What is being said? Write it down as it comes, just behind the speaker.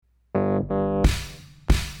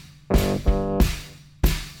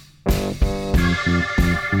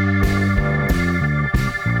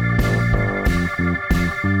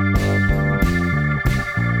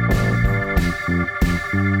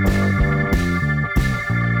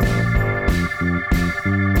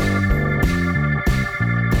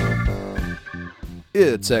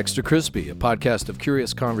It's Extra Crispy, a podcast of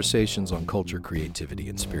curious conversations on culture, creativity,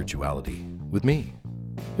 and spirituality. With me,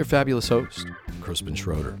 your fabulous host, Crispin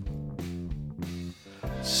Schroeder.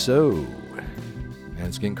 So, man,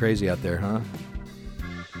 it's getting crazy out there, huh?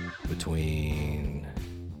 Between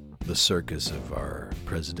the circus of our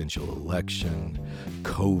presidential election,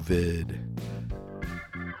 COVID,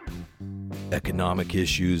 economic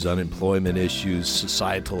issues, unemployment issues,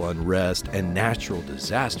 societal unrest, and natural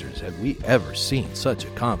disasters. Have we ever seen such a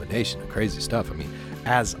combination of crazy stuff? I mean,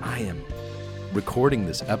 as I am recording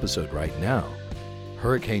this episode right now,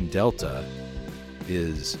 Hurricane Delta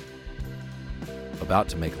is about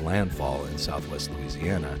to make landfall in southwest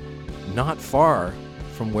Louisiana, not far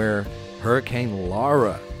from where Hurricane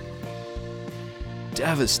Laura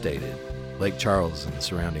devastated Lake Charles and the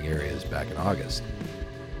surrounding areas back in August.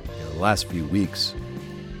 The last few weeks,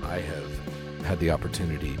 I have had the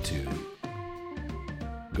opportunity to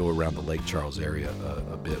go around the Lake Charles area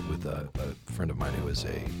a bit with a friend of mine who is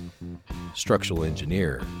a structural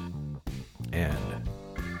engineer, and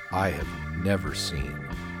I have never seen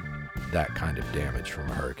that kind of damage from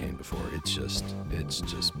a hurricane before. It's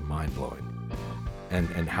just mind-blowing,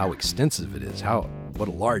 and how extensive it is, what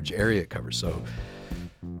a large area it covers. So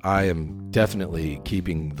I am definitely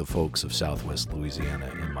keeping the folks of southwest Louisiana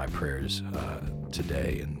in my prayers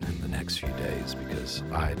today and in the next few days, because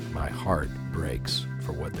my heart breaks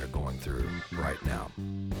for what they're going through right now.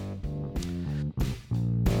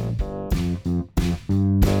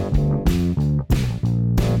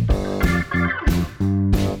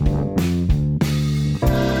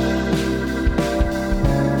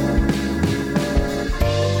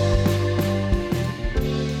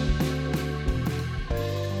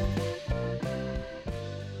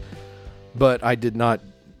 But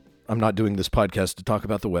I'm not doing this podcast to talk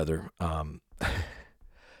about the weather.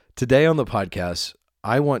 Today on the podcast,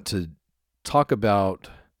 I want to talk about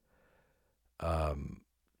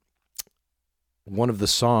one of the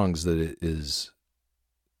songs that is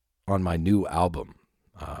on my new album.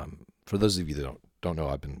 For those of you that don't know,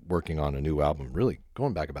 I've been working on a new album, really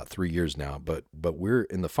going back about 3 years now, but we're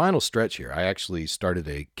in the final stretch here. I actually started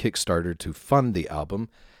a Kickstarter to fund the album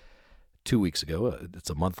 2 weeks ago.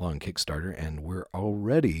 It's a month-long Kickstarter, and we're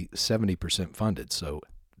already 70% funded. So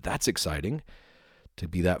that's exciting to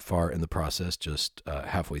be that far in the process, just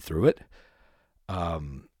halfway through it.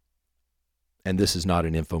 And this is not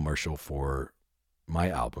an infomercial for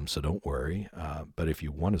my album, so don't worry. But if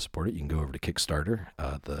you want to support it, you can go over to Kickstarter.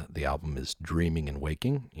 The album is Dreaming and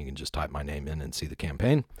Waking. You can just type my name in and see the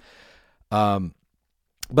campaign.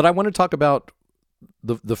 But I want to talk about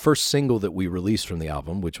the first single that we released from the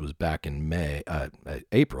album, which was back in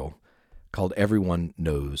April, called Everyone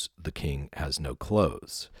Knows the King Has No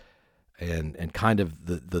Clothes, and kind of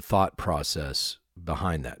the thought process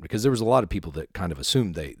behind that, because there was a lot of people that kind of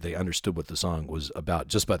assumed they understood what the song was about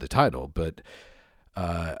just by the title, but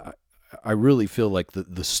I really feel like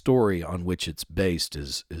the story on which it's based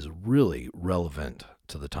is really relevant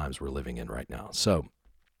to the times we're living in right now. So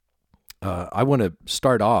I want to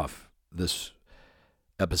start off this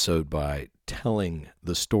episode by telling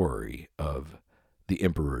the story of the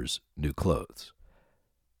Emperor's New Clothes.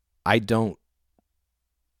 I don't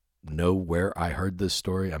know where I heard this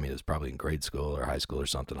story. I mean, it's probably in grade school or high school or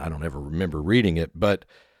something. I don't ever remember reading it, but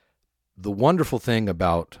the wonderful thing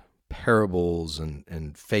about parables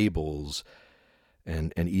and fables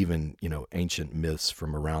and even, ancient myths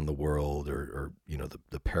from around the world, or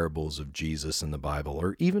the parables of Jesus in the Bible,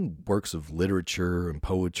 or even works of literature and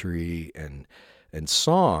poetry and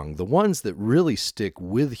song, the ones that really stick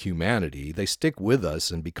with humanity, they stick with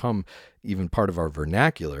us and become even part of our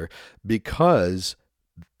vernacular because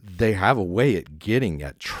they have a way at getting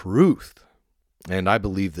at truth. And I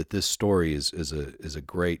believe that this story is a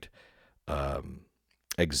great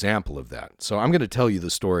example of that. So I'm going to tell you the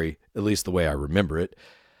story, at least the way I remember it.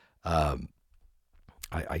 I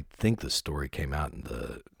think the story came out in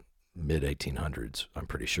the mid-1800s, I'm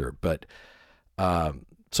pretty sure. But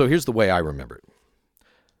so here's the way I remember it.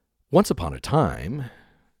 Once upon a time,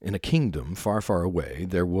 in a kingdom far, far away,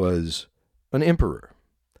 there was an emperor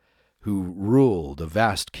who ruled a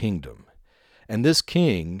vast kingdom. And this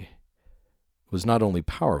king was not only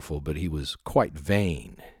powerful, but he was quite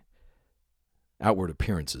vain. Outward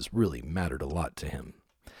appearances really mattered a lot to him.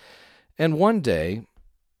 And one day,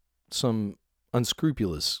 some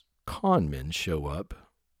unscrupulous con men show up,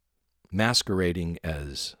 masquerading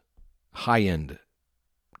as high-end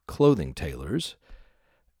clothing tailors,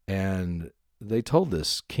 and they told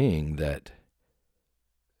this king that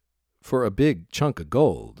for a big chunk of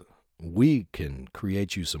gold, we can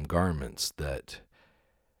create you some garments that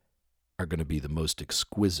are going to be the most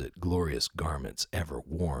exquisite, glorious garments ever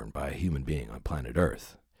worn by a human being on planet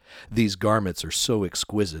Earth. These garments are so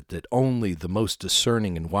exquisite that only the most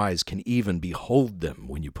discerning and wise can even behold them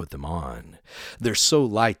when you put them on. They're so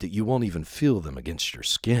light that you won't even feel them against your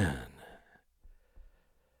skin.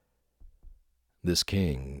 This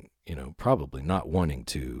king, probably not wanting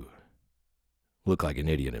to look like an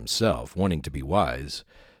idiot himself, wanting to be wise,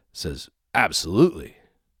 says, absolutely.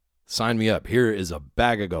 Sign me up. Here is a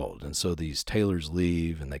bag of gold. And so these tailors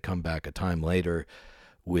leave and they come back a time later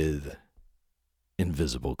with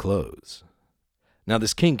invisible clothes. Now,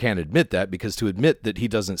 this king can't admit that, because to admit that he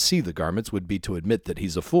doesn't see the garments would be to admit that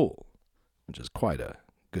he's a fool, which is quite a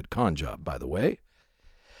good con job, by the way.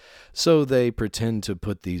 So they pretend to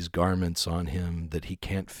put these garments on him that he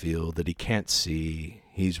can't feel, that he can't see.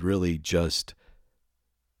 He's really just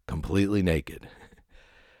completely naked.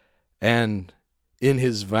 And in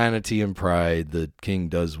his vanity and pride, the king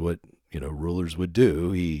does what, rulers would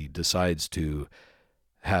do. He decides to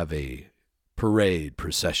have a parade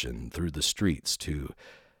procession through the streets to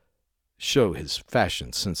show his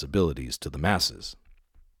fashion sensibilities to the masses.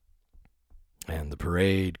 And the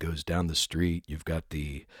parade goes down the street. You've got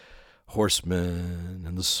the horsemen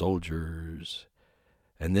and the soldiers.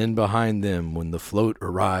 And then behind them, when the float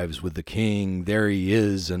arrives with the king, there he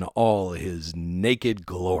is in all his naked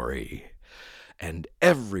glory. And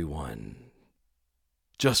everyone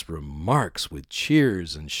just remarks with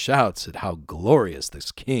cheers and shouts at how glorious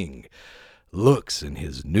this king looks in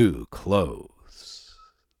his new clothes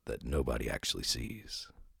that nobody actually sees.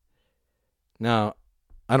 Now,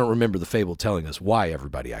 I don't remember the fable telling us why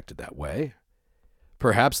everybody acted that way.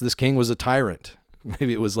 Perhaps this king was a tyrant.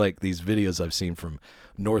 Maybe it was like these videos I've seen from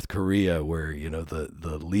North Korea where,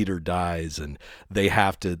 the leader dies and they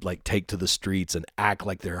have to take to the streets and act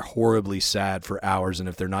like they're horribly sad for hours. And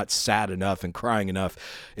if they're not sad enough and crying enough,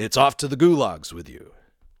 it's off to the gulags with you.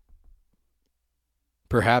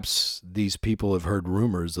 Perhaps these people have heard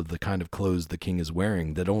rumors of the kind of clothes the king is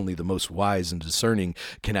wearing, that only the most wise and discerning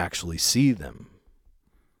can actually see them.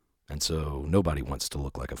 And so nobody wants to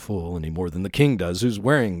look like a fool any more than the king does, who's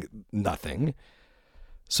wearing nothing.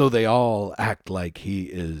 So they all act like he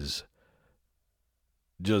is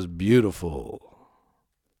just beautiful,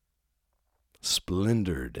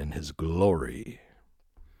 splendored in his glory.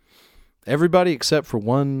 Everybody except for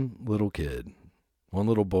one little kid, one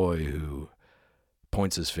little boy who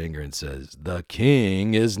points his finger and says, "The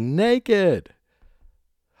king is naked."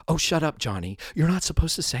 "Oh, shut up, Johnny. You're not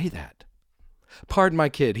supposed to say that." "Pardon my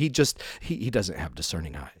kid. He doesn't have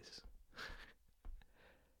discerning eyes."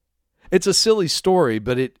 It's a silly story,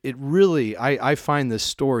 but it really, I find this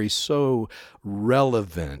story so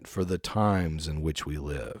relevant for the times in which we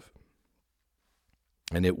live.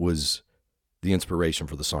 And it was the inspiration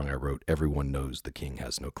for the song I wrote, "Everyone Knows the King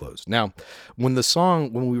Has No Clothes." Now, when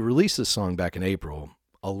we released this song back in April,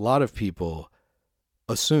 a lot of people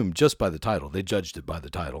assumed just by the title, they judged it by the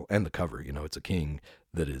title and the cover. It's a king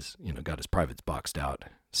that is, got his privates boxed out,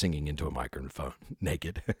 singing into a microphone,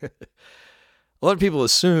 naked. A lot of people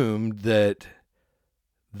assumed that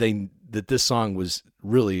this song was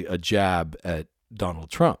really a jab at Donald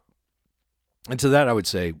Trump. And to that I would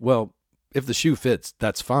say, well, if the shoe fits,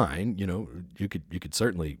 that's fine. You could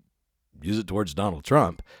certainly use it towards Donald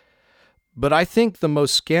Trump. But I think the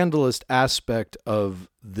most scandalous aspect of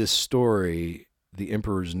this story, The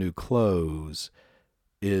Emperor's New Clothes,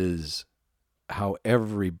 is how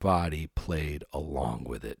everybody played along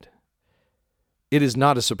with it. It is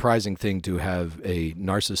not a surprising thing to have a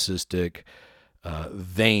narcissistic,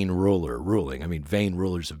 vain ruler ruling. I mean, vain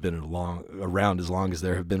rulers have been around as long as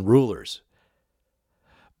there have been rulers.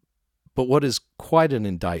 But what is quite an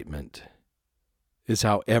indictment is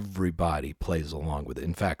how everybody plays along with it.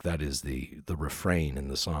 In fact, that is the refrain in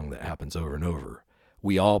the song that happens over and over.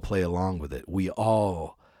 We all play along with it. We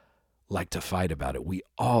all like to fight about it. We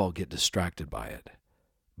all get distracted by it.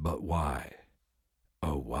 But why?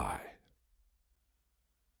 Oh, why?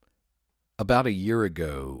 About a year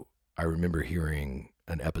ago, I remember hearing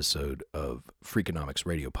an episode of Freakonomics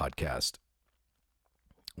radio podcast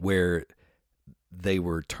where they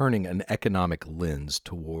were turning an economic lens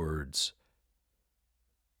towards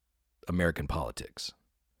American politics.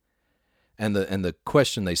 And the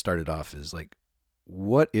question they started off is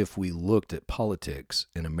what if we looked at politics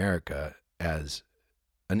in America as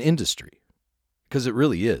an industry? Because it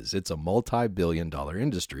really is. It's a multi-billion-dollar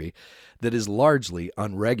industry that is largely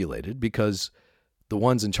unregulated because the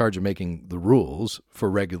ones in charge of making the rules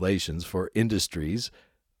for regulations for industries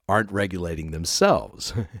aren't regulating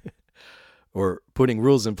themselves or putting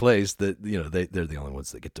rules in place that, they're the only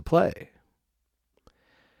ones that get to play.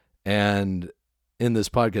 And in this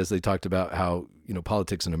podcast, they talked about how,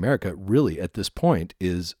 politics in America really at this point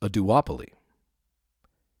is a duopoly.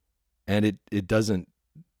 And it doesn't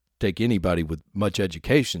take anybody with much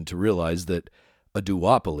education to realize that a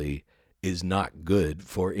duopoly is not good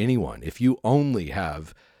for anyone. If you only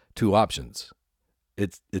have two options,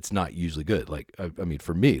 it's not usually good. Like, I mean,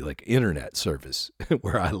 for me, like internet service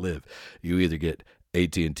where I live, you either get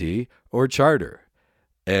AT&T or Charter,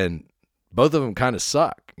 and both of them kind of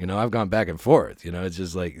suck. I've gone back and forth. It's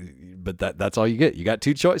just like, but that's all you get. You got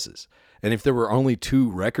two choices. And if there were only two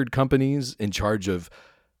record companies in charge of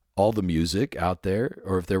all the music out there,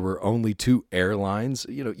 or if there were only two airlines,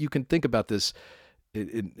 you can think about this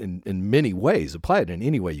in many ways, apply it in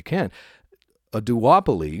any way you can. A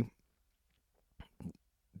duopoly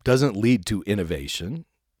doesn't lead to innovation.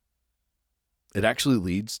 It actually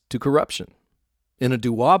leads to corruption. In a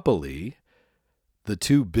duopoly, the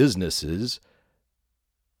two businesses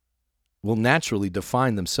will naturally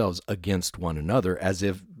define themselves against one another as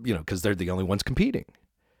if, because they're the only ones competing,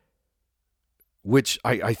 which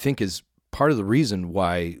I think is part of the reason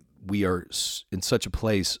why we are in such a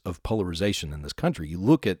place of polarization in this country. You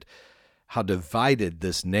look at how divided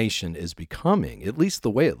this nation is becoming, at least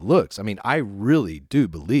the way it looks. I mean, I really do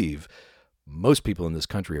believe most people in this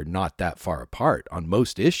country are not that far apart on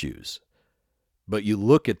most issues. But you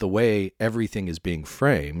look at the way everything is being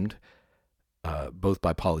framed, both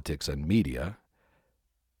by politics and media,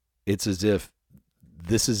 it's as if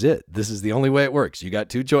this is it. This is the only way it works. You got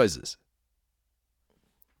two choices.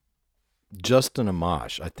 Justin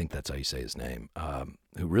Amash, I think that's how you say his name,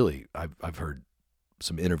 who really, I've heard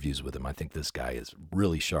some interviews with him. I think this guy is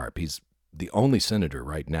really sharp. He's the only senator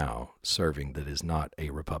right now serving that is not a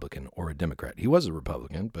Republican or a Democrat. He was a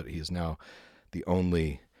Republican, but he is now the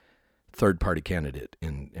only third-party candidate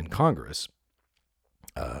in Congress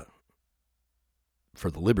for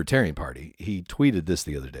the Libertarian Party. He tweeted this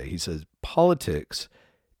the other day. He says, politics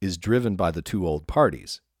is driven by the two old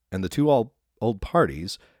parties, and the two old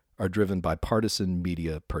parties are driven by partisan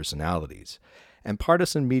media personalities. And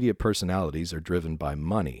partisan media personalities are driven by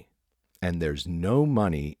money, and there's no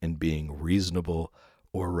money in being reasonable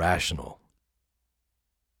or rational.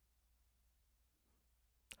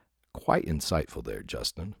 Quite insightful there,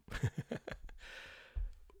 Justin.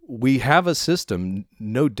 We have a system,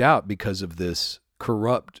 no doubt, because of this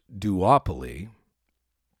corrupt duopoly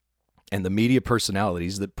and the media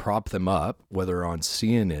personalities that prop them up, whether on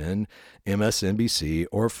CNN, MSNBC,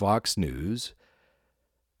 or Fox News,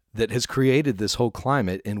 that has created this whole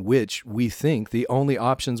climate in which we think the only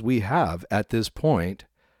options we have at this point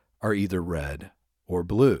are either red or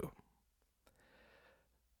blue.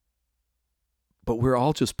 But we're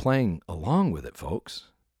all just playing along with it, folks,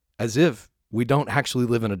 as if we don't actually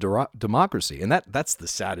live in a democracy. And that's the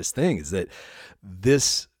saddest thing, is that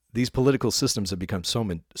these political systems have become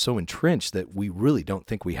so entrenched that we really don't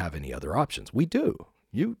think we have any other options. We do.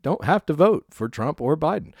 You don't have to vote for Trump or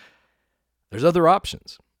Biden. There's other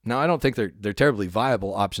options. Now, I don't think they're terribly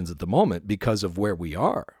viable options at the moment because of where we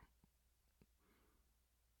are.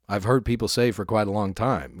 I've heard people say for quite a long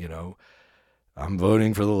time, I'm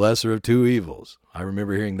voting for the lesser of two evils. I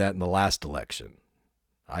remember hearing that in the last election.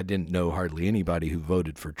 I didn't know hardly anybody who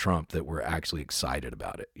voted for Trump that were actually excited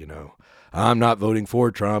about it. I'm not voting for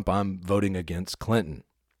Trump. I'm voting against Clinton.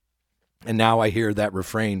 And now I hear that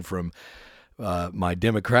refrain from my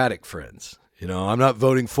Democratic friends. I'm not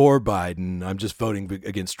voting for Biden. I'm just voting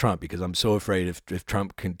against Trump because I'm so afraid if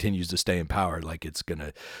Trump continues to stay in power, like it's going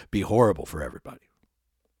to be horrible for everybody.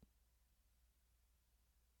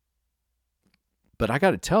 But I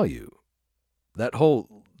got to tell you, the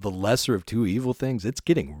lesser of two evil things, it's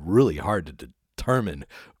getting really hard to determine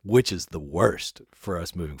which is the worst for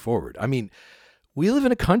us moving forward. I mean, we live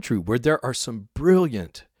in a country where there are some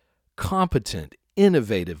brilliant, competent,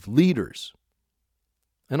 innovative leaders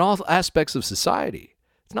in all aspects of society.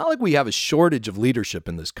 It's not like we have a shortage of leadership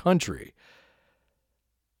in this country.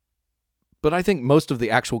 But I think most of the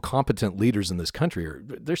actual competent leaders in this country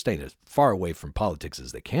they're staying as far away from politics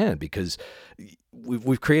as they can, because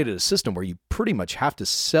we've created a system where you pretty much have to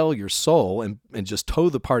sell your soul and just toe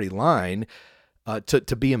the party line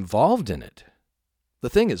to be involved in it. The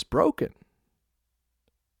thing is broken.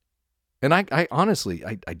 And I honestly,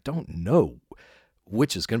 I don't know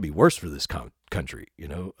which is going to be worse for this country,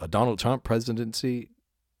 a Donald Trump presidency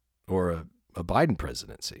or a Biden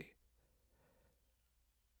presidency.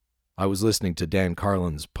 I was listening to Dan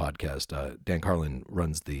Carlin's podcast. Dan Carlin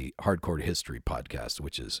runs the Hardcore History podcast,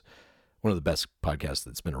 which is one of the best podcasts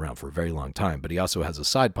that's been around for a very long time. But he also has a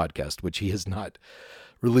side podcast, which he has not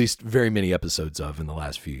released very many episodes of in the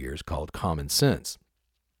last few years, called Common Sense.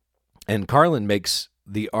 And Carlin makes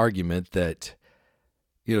the argument that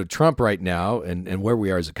Trump right now and where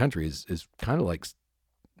we are as a country is kind of like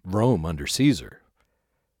Rome under Caesar.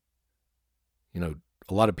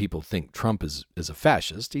 A lot of people think Trump is a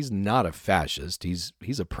fascist. He's not a fascist.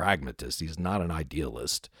 He's a pragmatist. He's not an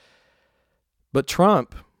idealist. But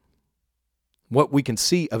Trump, what we can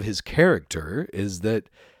see of his character is that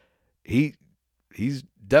he's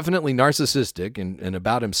definitely narcissistic and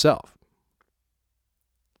about himself.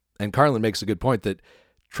 And Carlin makes a good point that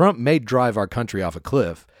Trump may drive our country off a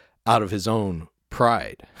cliff out of his own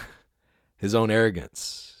pride, his own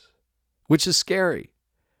arrogance, which is scary.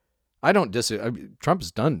 I don't disagree. Trump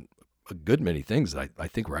has done a good many things that I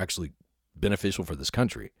think were actually beneficial for this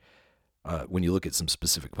country. When you look at some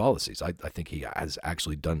specific policies, I think he has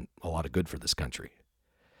actually done a lot of good for this country.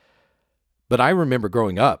 But I remember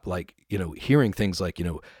growing up, hearing things like,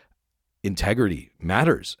 integrity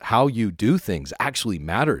matters. How you do things actually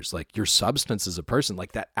matters. Like your substance as a person,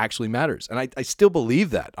 like that actually matters. And I still believe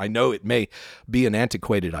that. I know it may be an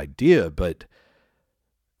antiquated idea, but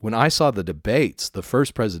when I saw the debates, the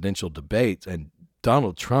first presidential debates, and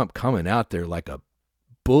Donald Trump coming out there like a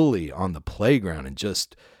bully on the playground and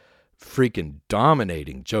just freaking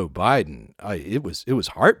dominating Joe Biden, it was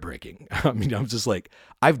heartbreaking. I mean, I'm just like,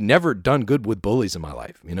 I've never done good with bullies in my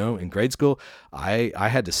life. In grade school, I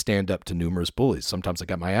had to stand up to numerous bullies. Sometimes I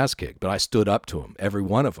got my ass kicked, but I stood up to them, every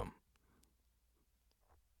one of them.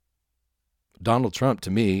 Donald Trump, to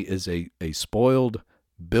me, is a spoiled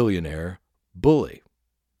billionaire bully.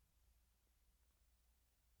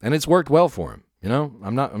 And it's worked well for him.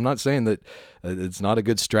 I'm not saying that it's not a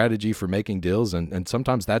good strategy for making deals, and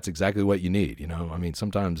sometimes that's exactly what you need.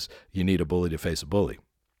 Sometimes you need a bully to face a bully.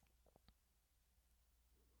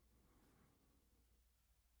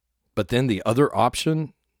 But then the other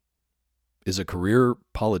option is a career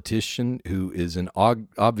politician who is in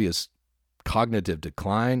obvious cognitive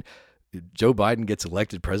decline. Joe Biden gets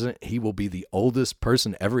elected president. He will be the oldest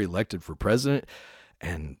person ever elected for president,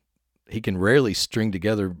 and he can rarely string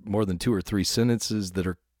together more than 2 or 3 sentences that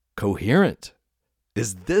are coherent.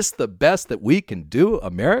 Is this the best that we can do,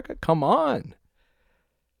 America? Come on.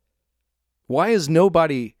 Why is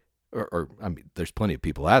nobody, there's plenty of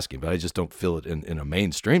people asking, but I just don't feel it in a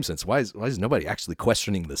mainstream sense. Why is nobody actually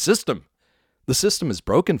questioning the system? The system is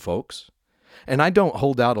broken, folks. And I don't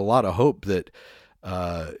hold out a lot of hope that,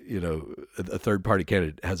 a third-party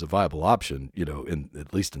candidate has a viable option,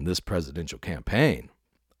 at least in this presidential campaign.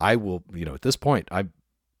 I will, at this point, I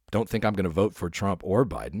don't think I'm going to vote for Trump or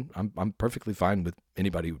Biden. I'm perfectly fine with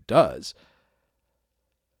anybody who does.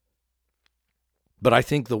 But I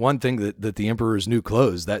think the one thing that the emperor's new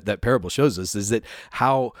clothes, that parable shows us, is that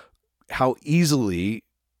how easily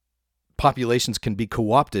populations can be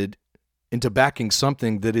co-opted into backing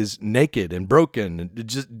something that is naked and broken, and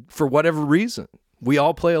just for whatever reason. We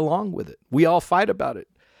all play along with it. We all fight about it.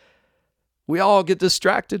 We all get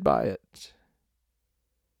distracted by it.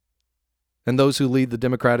 And those who lead the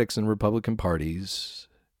Democratic and Republican parties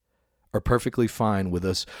are perfectly fine with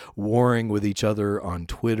us warring with each other on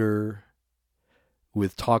Twitter,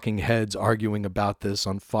 with talking heads arguing about this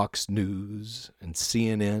on Fox News and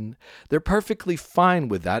CNN. They're perfectly fine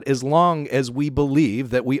with that as long as we believe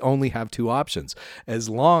that we only have 2 options. As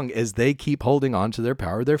long as they keep holding on to their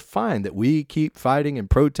power, they're fine. That we keep fighting and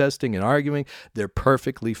protesting and arguing, they're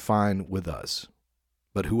perfectly fine with us.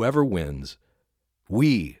 But whoever wins,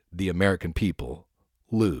 we, the American people,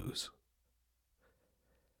 lose.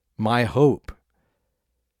 My hope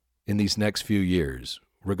in these next few years,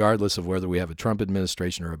 regardless of whether we have a Trump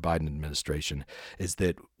administration or a Biden administration, is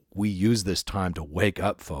that we use this time to wake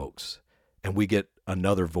up, folks, and we get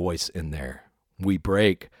another voice in there. We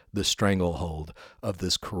break the stranglehold of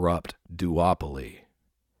this corrupt duopoly.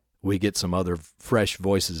 We get some other fresh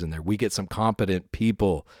voices in there. We get some competent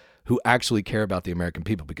people who actually care about the American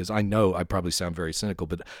people, because I know I probably sound very cynical,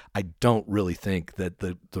 but I don't really think that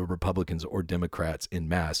the Republicans or Democrats in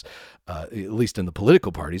mass, at least in the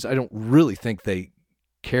political parties, I don't really think they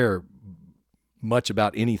care much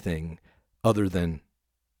about anything other than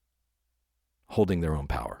holding their own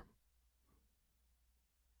power.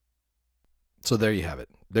 So there you have it.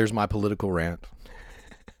 There's my political rant.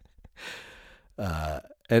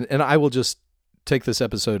 And I will just take this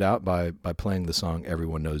episode out by playing the song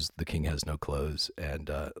 "Everyone Knows the King Has No Clothes,"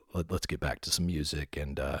 and let's get back to some music.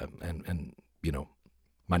 And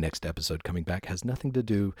my next episode coming back has nothing to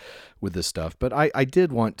do with this stuff, but I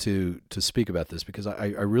did want to speak about this because I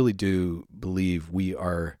really do believe we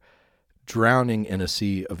are drowning in a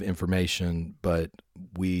sea of information, but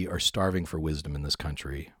we are starving for wisdom in this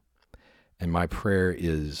country. And my prayer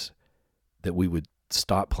is that we would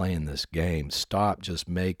stop playing this game, stop just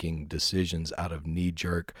making decisions out of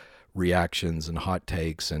knee-jerk reactions and hot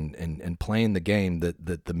takes and playing the game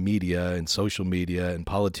that the media and social media and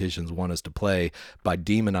politicians want us to play by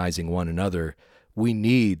demonizing one another. We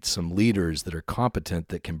need some leaders that are competent,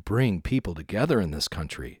 that can bring people together in this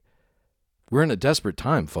country. We're in a desperate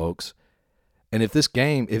time, folks. And if this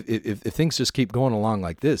game, if things just keep going along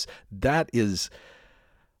like this, that is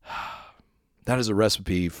a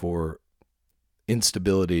recipe for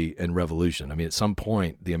instability and revolution. I mean, at some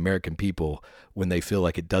point, the American people, when they feel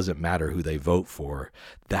like it doesn't matter who they vote for,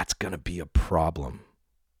 that's going to be a problem.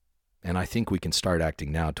 And I think we can start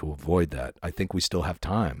acting now to avoid that. I think we still have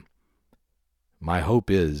time. My hope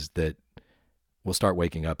is that we'll start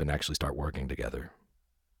waking up and actually start working together.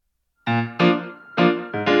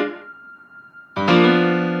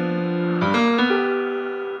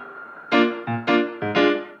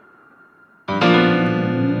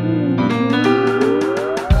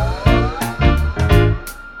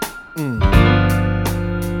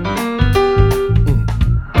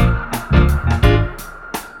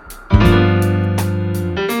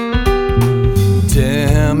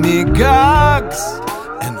 Demigods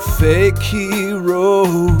and fake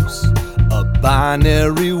heroes, a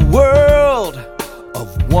binary world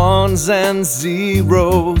of ones and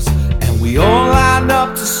zeros, and we all line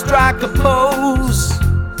up to strike a pose,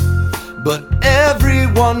 but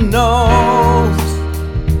everyone knows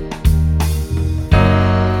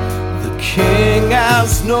the king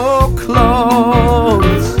has no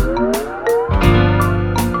clothes.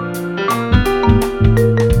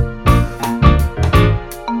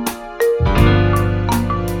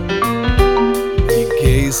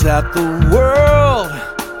 At the world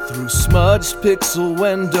through smudged pixel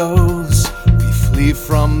windows, we flee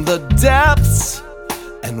from the depths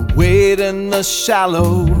and wade in the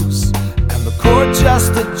shallows, and the court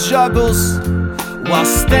jester juggles while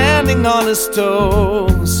standing on his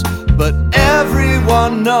toes, but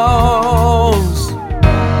everyone knows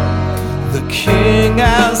the king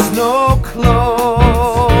has no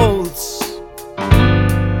clothes,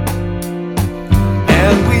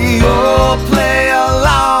 and we all play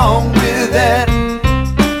along with it,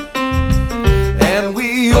 and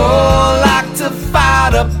we all like to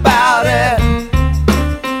fight about it,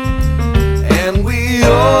 and we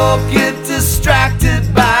all get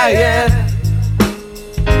distracted by it,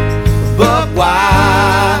 but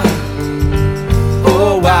why,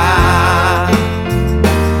 oh why?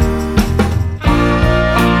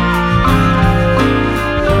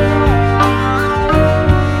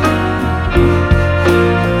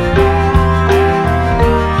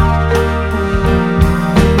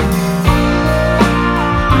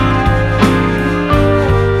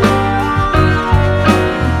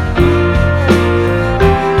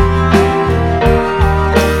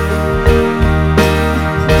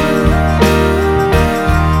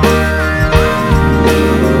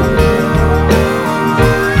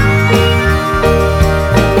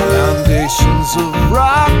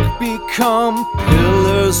 Become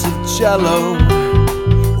pillars of jello.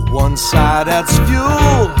 One side adds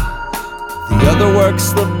fuel, the other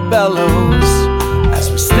works the bellows,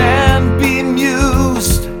 as we stand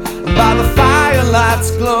bemused by the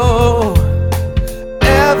firelight's glow.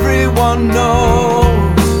 Everyone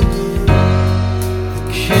knows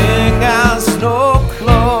the king has no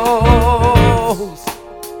clothes,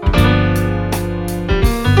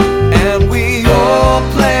 and we all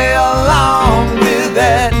play along with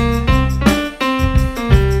it,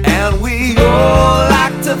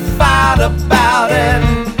 fight about it,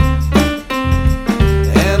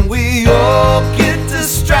 and we all get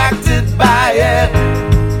distracted by it,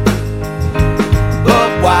 but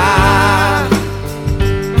why,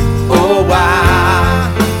 oh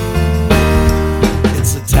why?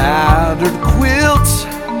 It's a tattered quilt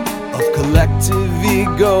of collective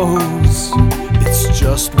egos, it's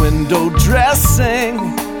just window dressing,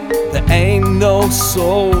 there ain't no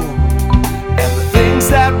soul, and the things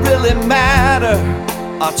that really matter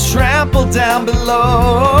are trampled down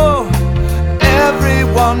below.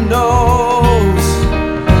 Everyone knows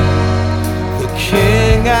the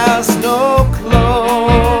king has no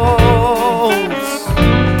clothes.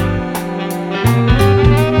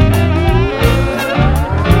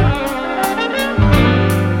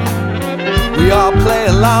 We all play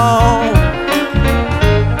along